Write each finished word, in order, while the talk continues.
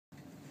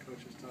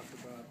talked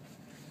about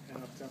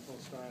an up-tempo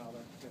style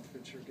that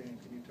fits your game.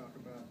 Can you talk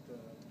about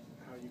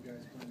how you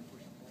guys plan to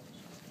push the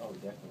ball? Oh,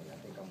 definitely.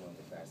 I think I'm one of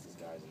the fastest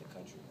guys in the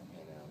country,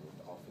 and with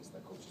the offense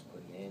that coach is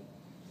putting in,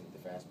 with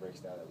the fast break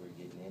style that we're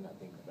getting in, I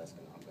think I'm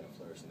going to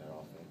flourish in that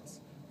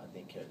offense. I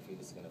think Carrick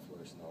Felix is going to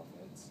flourish in the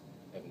offense.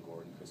 Evan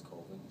Gordon, Chris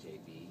Colvin,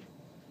 JB,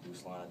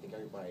 Bruce Line. I think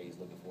everybody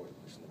is looking forward to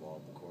pushing the ball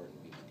up the court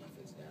and beating the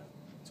defense down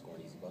and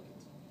scoring easy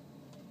buckets.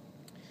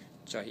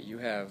 Jahii,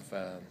 you have,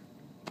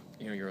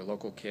 you're a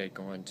local kid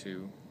going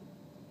to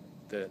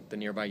the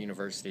nearby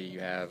university.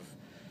 You have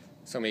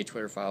so many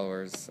Twitter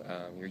followers.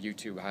 Your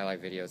YouTube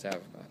highlight videos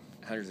have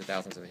hundreds of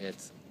thousands of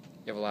hits.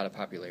 You have a lot of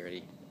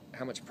popularity.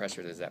 How much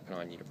pressure does that put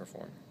on you to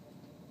perform?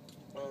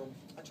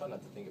 I try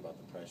not to think about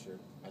the pressure.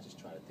 I just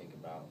try to think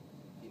about,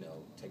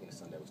 taking the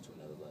Sun Devils to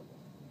another level.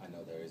 I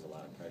know there is a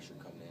lot of pressure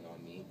coming in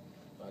on me,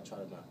 but I try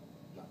to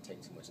not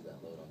take too much of that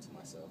load onto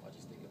myself. I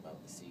just think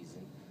about the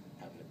season,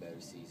 having a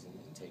better season,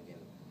 and taking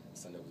the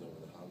Sun Devils over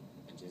the hump,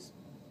 and just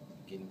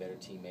getting a better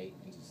teammate,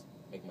 and just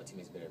making my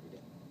teammates better every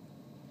day.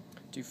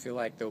 Do you feel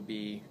like there'll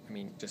be,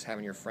 just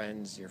having your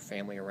friends, your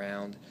family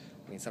around,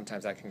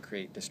 sometimes that can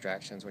create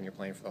distractions when you're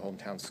playing for the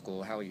hometown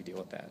school. How will you deal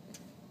with that?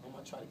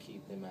 I try to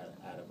keep them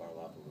out of our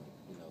locker room.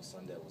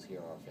 Sun Devils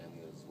here are our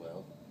family as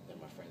well. They're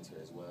my friends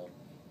here as well.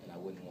 And I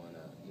wouldn't want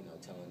to,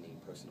 tell any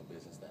personal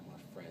business that my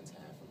friends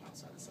have from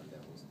outside the Sun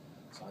Devils.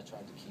 So I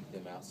tried to keep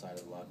them outside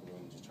of the locker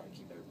room, just try to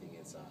keep everything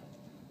inside.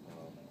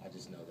 I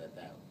just know that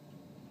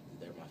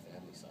they're my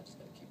family, so I just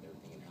got to keep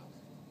everything in-house.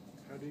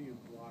 How do you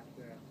block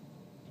that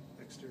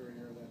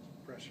exterior, that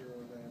pressure,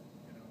 or that,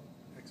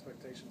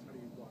 expectations? How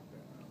do you block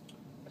that out?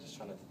 I just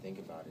try not to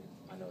think about it.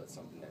 I know it's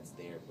something that's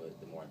there, but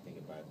the more I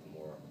think about it, the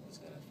more it's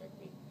going to affect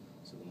me.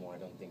 So the more I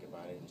don't think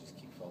about it and just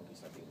keep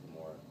focused, I think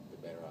the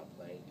better I'll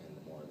play, and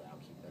the more that I'll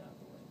keep that out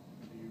of the way.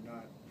 Do you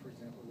not, for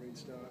example, read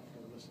stuff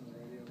or listen to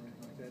the radio or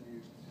anything like that? Do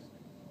you just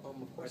of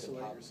course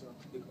isolate yourself?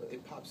 It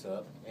pops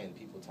up, and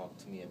people talk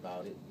to me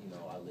about it.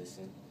 I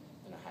listen,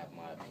 and I have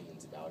my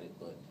opinions about it,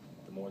 but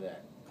the more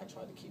that I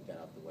try to keep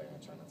that out of the way, I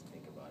try not to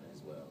think about it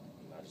as well.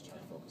 I just try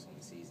to focus on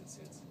the season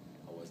since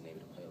I wasn't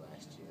able to play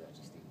last year. I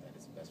just think that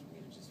it's best for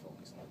me to just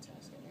focus on the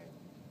task at hand.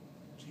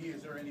 Jahii,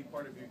 is there any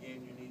part of your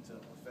game you need to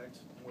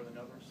perfect more than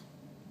others?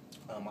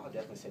 I'll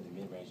definitely say the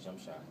mid-range jump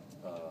shot.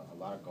 A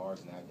lot of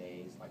guards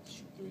nowadays like to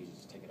shoot threes and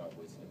just take it all the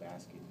way to the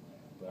basket.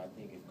 But I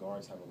think if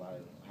guards have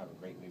a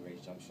great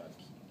mid-range jump shot, it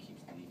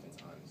keeps the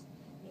defense honest.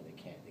 They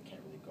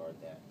can't really guard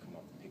that, come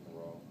off the pick and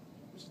roll,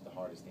 which is the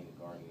hardest thing to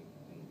guard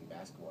in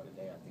basketball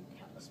today. I think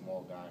a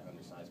small guy,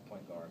 undersized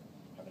point guard,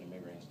 having a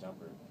mid-range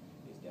jumper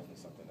is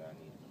definitely something that I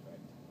need to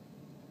perfect.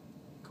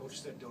 Coach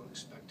said don't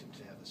expect him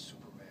to have a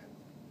Superman,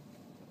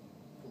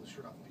 pull his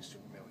shirt off and be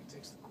Superman when he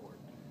takes the court.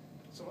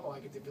 Somehow I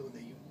get the feeling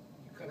that you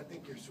kind of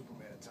think you're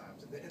Superman at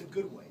times, in a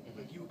good way.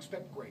 Mm-hmm. Like you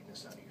expect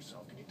greatness out of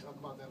yourself. Can you talk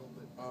about that a little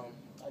bit?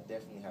 I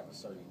definitely have a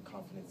certain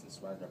confidence and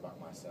swagger about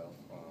myself.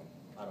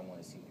 I don't want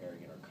to seem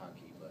arrogant or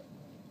cocky, but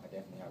I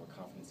definitely have a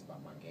confidence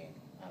about my game.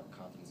 I have a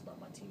confidence about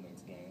my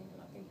teammates' game,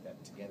 and I think that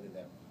together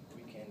that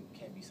we can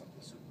be something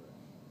super.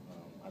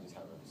 I just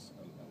have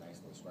a nice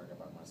little swagger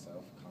about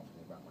myself,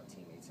 confident about my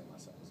teammates and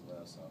myself as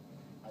well. So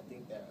I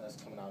think that us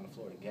coming out on the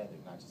floor together,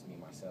 not just me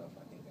myself,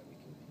 I think that we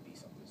can be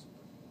something super.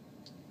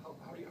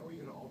 How are you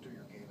going to alter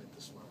your game at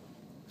this level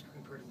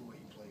compared to the way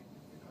you played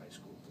in high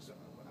school? Because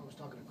I was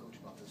talking to Coach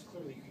about this.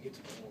 Clearly, you can get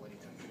to the hole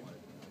anytime you wanted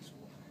in high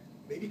school.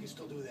 Maybe you can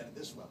still do that at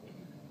this level,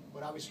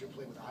 but obviously you're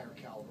playing with a higher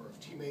caliber of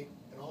teammate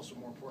and also,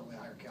 more importantly,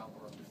 a higher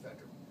caliber of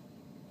defender,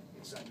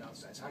 inside and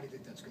outside. So how do you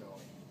think that's going to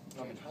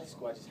in high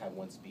school, I just had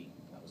one speed.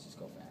 I was just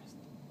go fast.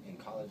 In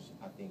college,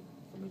 I think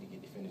for me to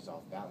get defenders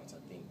off balance,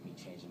 I think me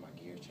changing my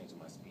gear, changing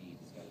my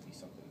speed is going to be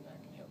something that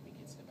can help me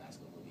get to the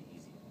basket a little bit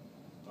easier.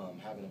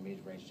 Having a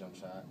mid-range jump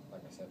shot,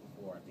 like I said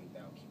before, I think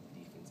that will keep the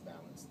defense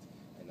balanced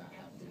and not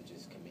have them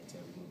just commit to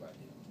every move I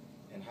do.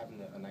 And having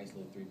a nice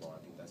little three ball,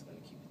 I think that's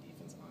going to keep the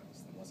defense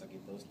honest. And once I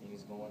get those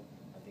things going,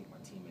 I think my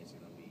teammates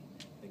are going to be,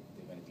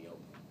 they're going to be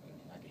open. And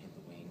I can hit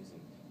the wings, and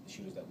the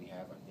shooters that we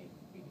have, I think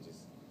we can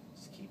just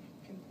keep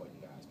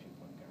pinpointing guys.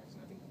 And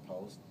I think the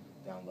post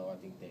down low, I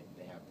think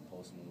they have the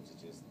post moves to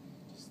just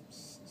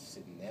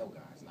sit and nail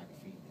guys, and I can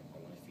feed them. I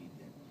want to feed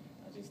them.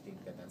 I just think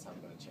that that's how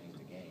we're going to change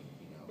the game.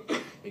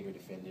 Bigger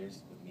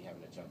defenders, with me having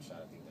a jump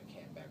shot, I think they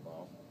can't back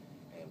off.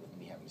 And with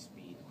me having the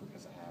speed, the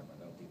quickness I have, I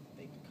don't think that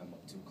they can come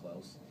up too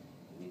close.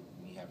 And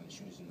me having the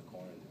shooters in the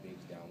corner and the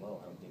bigs down low,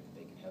 I don't think that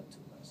they can help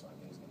too much. So I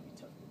think it's going to be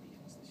tough for the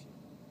defense this year.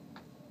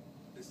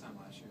 This time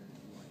last year,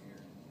 you weren't here.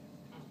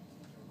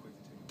 Real quick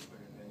to take a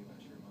player today about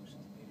your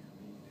emotions and media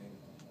for you today.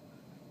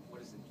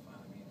 What does it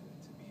finally mean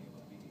to be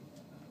able to be,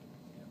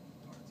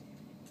 on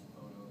TV,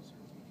 photos,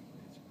 or when you can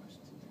answer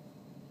questions?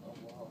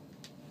 Well,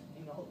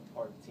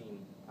 part of the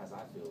team, as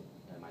I feel,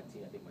 and I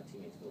think my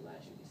teammates feel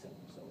last year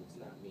December. So it's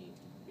not me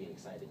being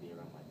excited to be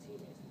around my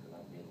teammates because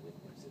I've been with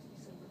them since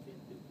December, been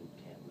through boot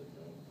camp with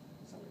them,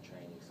 summer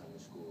training, summer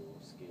school,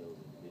 skills,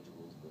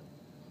 individuals. But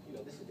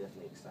this is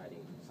definitely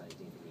exciting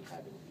thing for me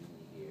having a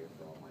union year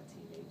for all my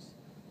teammates.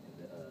 And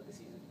the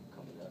season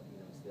coming up,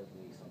 it's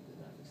definitely something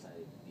that I'm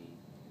excited to be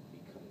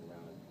coming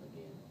around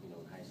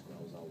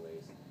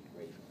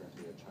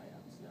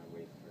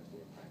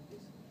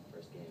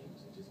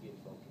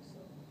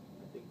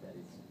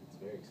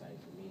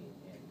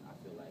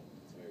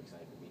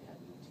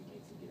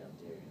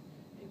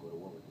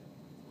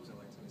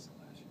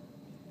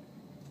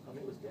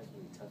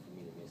definitely tough for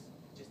me to miss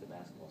just the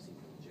basketball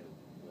season in general,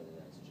 whether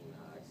that's junior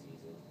high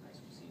season, high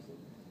school season,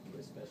 but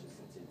especially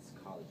since it's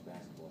college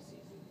basketball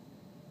season,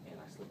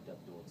 and I slipped up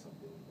doing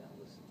something that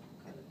was